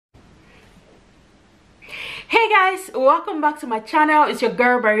Hi guys, welcome back to my channel. It's your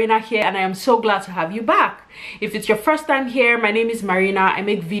girl Marina here and I am so glad to have you back. If it's your first time here, my name is Marina. I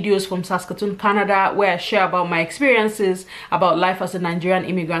make videos from Saskatoon, Canada, where I share about my experiences about life as a Nigerian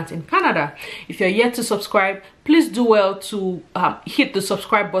immigrant in Canada. If you're yet to subscribe, please do well to hit the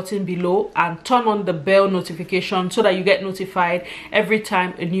subscribe button below and turn on the bell notification so that you get notified every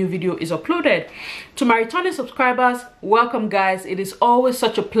time a new video is uploaded. To my returning subscribers, welcome guys. It is always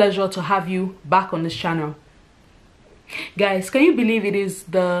such a pleasure to have you back on this channel. Guys, can you believe it is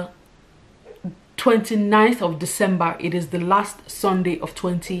the 29th of December? It is the last Sunday of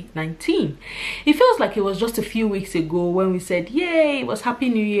 2019. It feels like it was just a few weeks ago when we said yay, it was Happy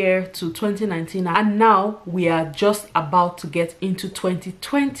New Year to 2019, and now we are just about to get into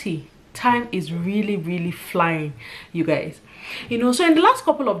 2020. Time is really flying, you guys. You know, so in the last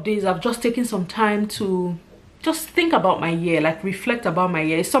couple of days I've just taken some time to just think about my year, like reflect about my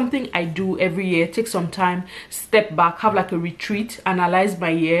year. It's something I do every year. Take some time, step back, have like a retreat, analyze my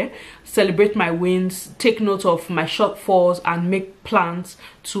year, celebrate my wins, take note of my shortfalls, and make plans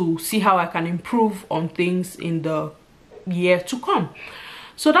to see how I can improve on things in the year to come.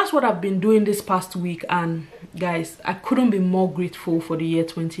 So that's what I've been doing this past week, and guys, I couldn't be more grateful for the year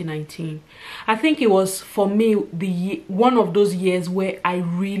 2019. I think it was, for me, one of those years where I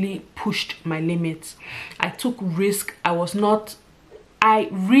really pushed my limits. I took risk. I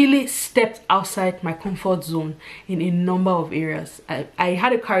really stepped outside my comfort zone in a number of areas. I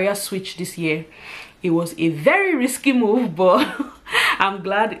had a career switch this year. It was a very risky move, but I'm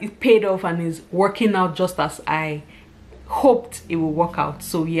glad it paid off and is working out just as I hoped it will work out.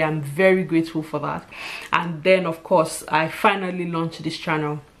 So yeah, I'm very grateful for that. And then of course I finally launched this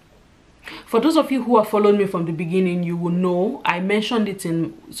channel. For those of you who have followed me from the beginning, you will know I mentioned it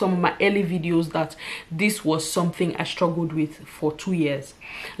in some of my early videos that this was something I struggled with for 2 years.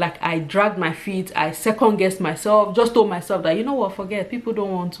 Like, I dragged my feet, I second guessed myself, just told myself that, you know what, forget, people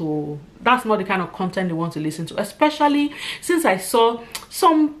don't want to, that's not the kind of content they want to listen to, especially since I saw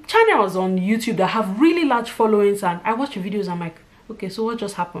some channels on YouTube that have really large followings, and I watch the videos, I'm like, okay, so what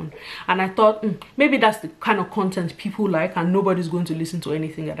just happened? And I thought maybe that's the kind of content people like and nobody's going to listen to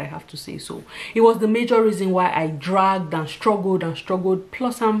anything that I have to say. So it was the major reason why I dragged and struggled.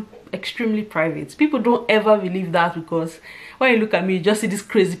 Plus I'm extremely private. People don't ever believe that, because when you look at me, you just see this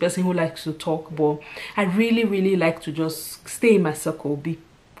crazy person who likes to talk, but I really like to just stay in my circle, be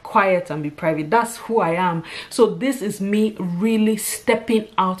quiet and be private. That's who I am. So this is me really stepping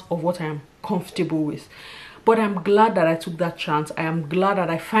out of what I am comfortable with. But I'm glad that I took that chance. I am glad that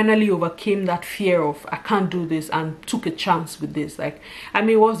I finally overcame that fear of I can't do this and took a chance with this. Like, I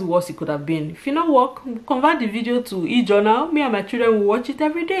mean, what's the worst it could have been? If you know what, convert the video to e-journal. Me and my children will watch it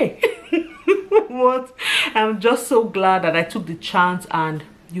every day. But I'm just so glad that I took the chance, and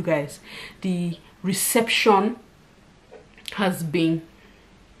you guys, the reception has been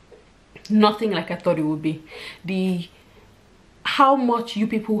nothing like I thought it would be. How much you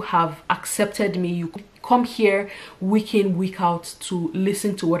people have accepted me. You come here week in, week out to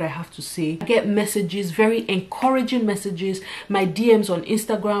listen to what I have to say. I get messages, very encouraging messages, my DMs on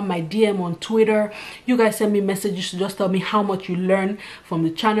Instagram, my DM on Twitter. You guys send me messages to just tell me how much you learn from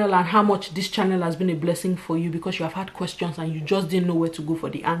the channel and how much this channel has been a blessing for you because you have had questions and you just didn't know where to go for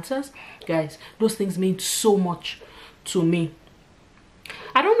the answers. Guys, those things mean so much to me.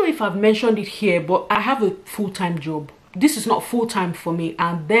 I don't know if I've mentioned it here, but I have a full-time job. This is not full-time for me,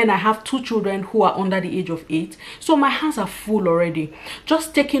 and then I have 2 children who are under the age of 8, so my hands are full already.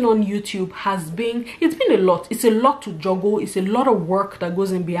 Just taking on YouTube it's been a lot. It's a lot to juggle. It's a lot of work that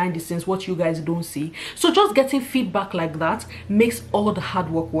goes in behind the scenes, what you guys don't see. So just getting feedback like that makes all the hard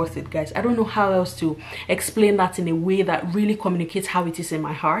work worth it, guys. I don't know how else to explain that in a way that really communicates how it is in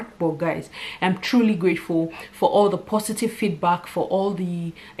my heart, but guys, I'm truly grateful for all the positive feedback, for all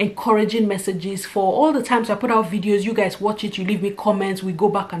the encouraging messages, for all the times I put out videos, you guys watch it, you leave me comments, we go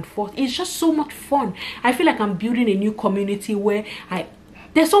back and forth. It's just so much fun. I feel like I'm building a new community where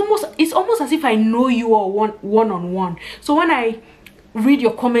it's almost as if I know you all one-on-one. So when I read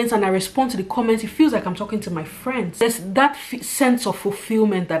your comments and I respond to the comments, it feels like I'm talking to my friends. There's that sense of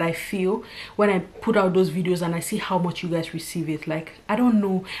fulfillment that I feel when I put out those videos and I see how much you guys receive it. Like, I don't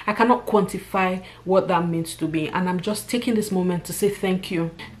know, I cannot quantify what that means to me, and I'm just taking this moment to say thank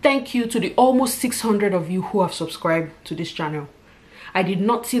you. Thank you to the almost 600 of you who have subscribed to this channel. I did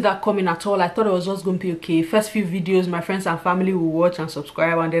not see that coming at all. I thought it was just going to be okay. First few videos my friends and family will watch and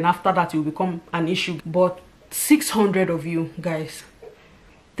subscribe, and then after that it will become an issue. But 600 of you guys,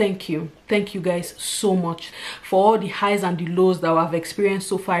 thank you guys so much for all the highs and the lows that I've experienced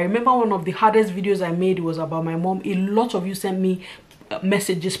so far. I remember one of the hardest videos I made was about my mom. A lot of you sent me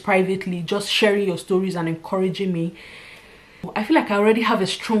messages privately, just sharing your stories and encouraging me. I feel like I already have a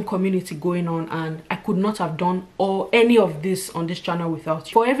strong community going on, and I could not have done any of this on this channel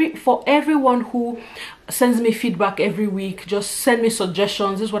without you. For everyone who sends me feedback every week, just send me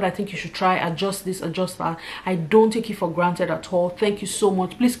suggestions. This is what I think you should try, adjust this, adjust that. I don't take it for granted at all. Thank you so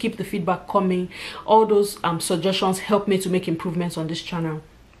much. Please keep the feedback coming. All those suggestions help me to make improvements on this channel.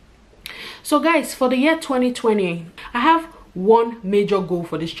 So guys, for the year 2020, I have one major goal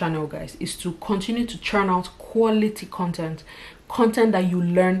for this channel, guys, is to continue to churn out quality content that you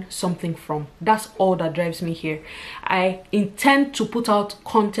learn something from. That's all that drives me here. I intend to put out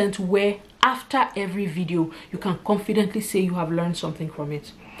content where after every video you can confidently say you have learned something from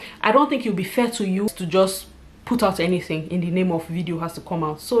it. I don't think it will be fair to you to just put out anything in the name of video has to come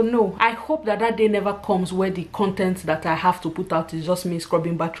out. So no, I hope that day never comes where the content that I have to put out is just me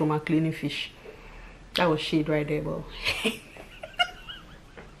scrubbing bathroom and cleaning fish. That was shade right there, but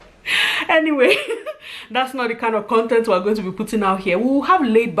anyway, that's not the kind of content we're going to be putting out here. We will have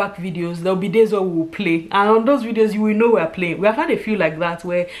laid back videos. There'll be days where we will play, and on those videos you will know we're playing. We have had a few like that,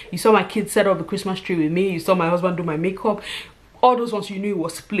 where you saw my kids set up the Christmas tree with me, you saw my husband do my makeup. All those ones you knew it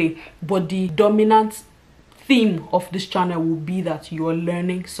was play, but the dominant theme of this channel will be that you are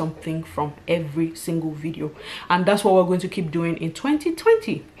learning something from every single video, and that's what we're going to keep doing in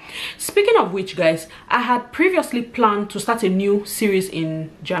 2020. Speaking of which, guys, I had previously planned to start a new series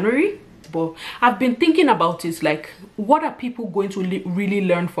in January, but I've been thinking about it, like, what are people going to really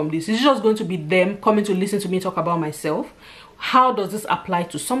learn from this? Is it just going to be them coming to listen to me talk about myself? How does this apply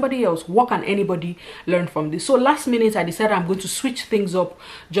to somebody else? What can anybody learn from this? So last minute I decided I'm going to switch things up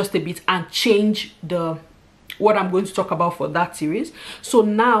just a bit and change what I'm going to talk about for that series. So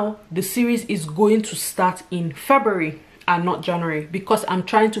now the series is going to start in February and not January, because I'm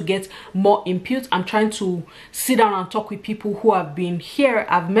trying to get more input. I'm trying to sit down and talk with people who have been here.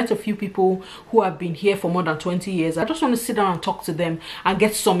 I've met a few people who have been here for more than 20 years. I just want to sit down and talk to them and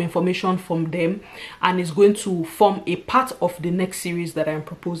get some information from them, and it's going to form a part of the next series that I'm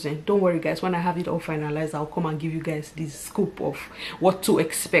proposing. Don't worry, guys, when I have it all finalized, I'll come and give you guys this scoop of what to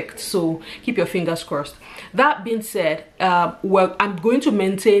expect, so keep your fingers crossed. That being said, well, I'm going to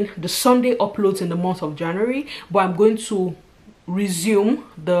maintain the Sunday uploads in the month of January, but I'm going to resume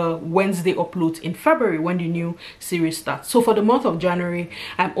the Wednesday uploads in February when the new series starts. So for the month of January,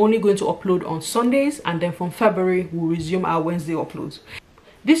 I'm only going to upload on Sundays, and then from February we'll resume our Wednesday uploads.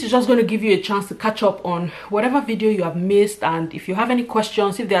 This is just going to give you a chance to catch up on whatever video you have missed, and if you have any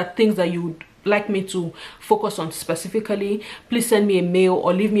questions, if there are things that you would like me to focus on specifically, please send me a mail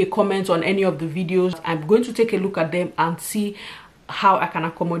or leave me a comment on any of the videos. I'm going to take a look at them and see how I can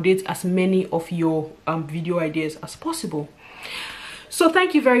accommodate as many of your video ideas as possible. So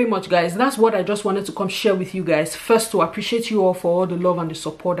thank you very much, guys. That's what I just wanted to come share with you guys. First, to appreciate you all for all the love and the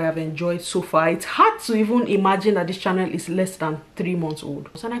support I have enjoyed so far. It's hard to even imagine that this channel is less than 3 months old,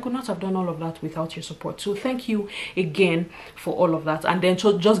 and I could not have done all of that without your support. So thank you again for all of that, and then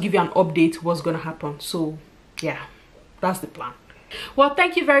to just give you an update what's gonna happen. So yeah, that's the plan. Well,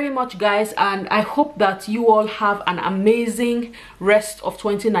 thank you very much, guys, and I hope that you all have an amazing rest of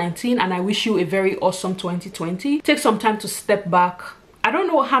 2019, and I wish you a very awesome 2020. Take some time to step back. I don't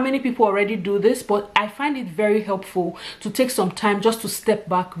know how many people already do this, but I find it very helpful to take some time just to step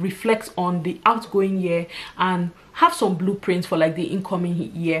back, reflect on the outgoing year, and have some blueprints for like the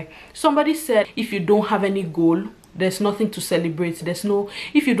incoming year. Somebody said if you don't have any goal, there's nothing to celebrate.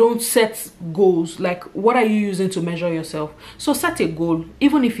 If you don't set goals, like, what are you using to measure yourself? So set a goal,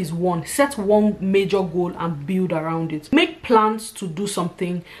 even if it's one. Set one major goal and build around it. Make plans to do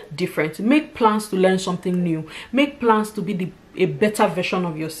something different. Make plans to learn something new. Make plans to be a better version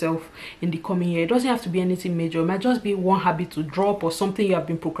of yourself in the coming year. It doesn't have to be anything major. It might just be one habit to drop, or something you have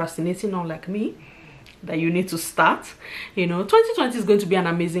been procrastinating on, like me, that you need to start. You know, 2020 is going to be an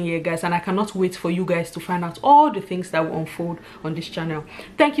amazing year, guys, and I cannot wait for you guys to find out all the things that will unfold on this channel.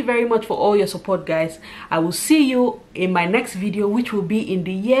 Thank you very much for all your support, guys. I will see you in my next video, which will be in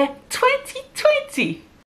the year 2020.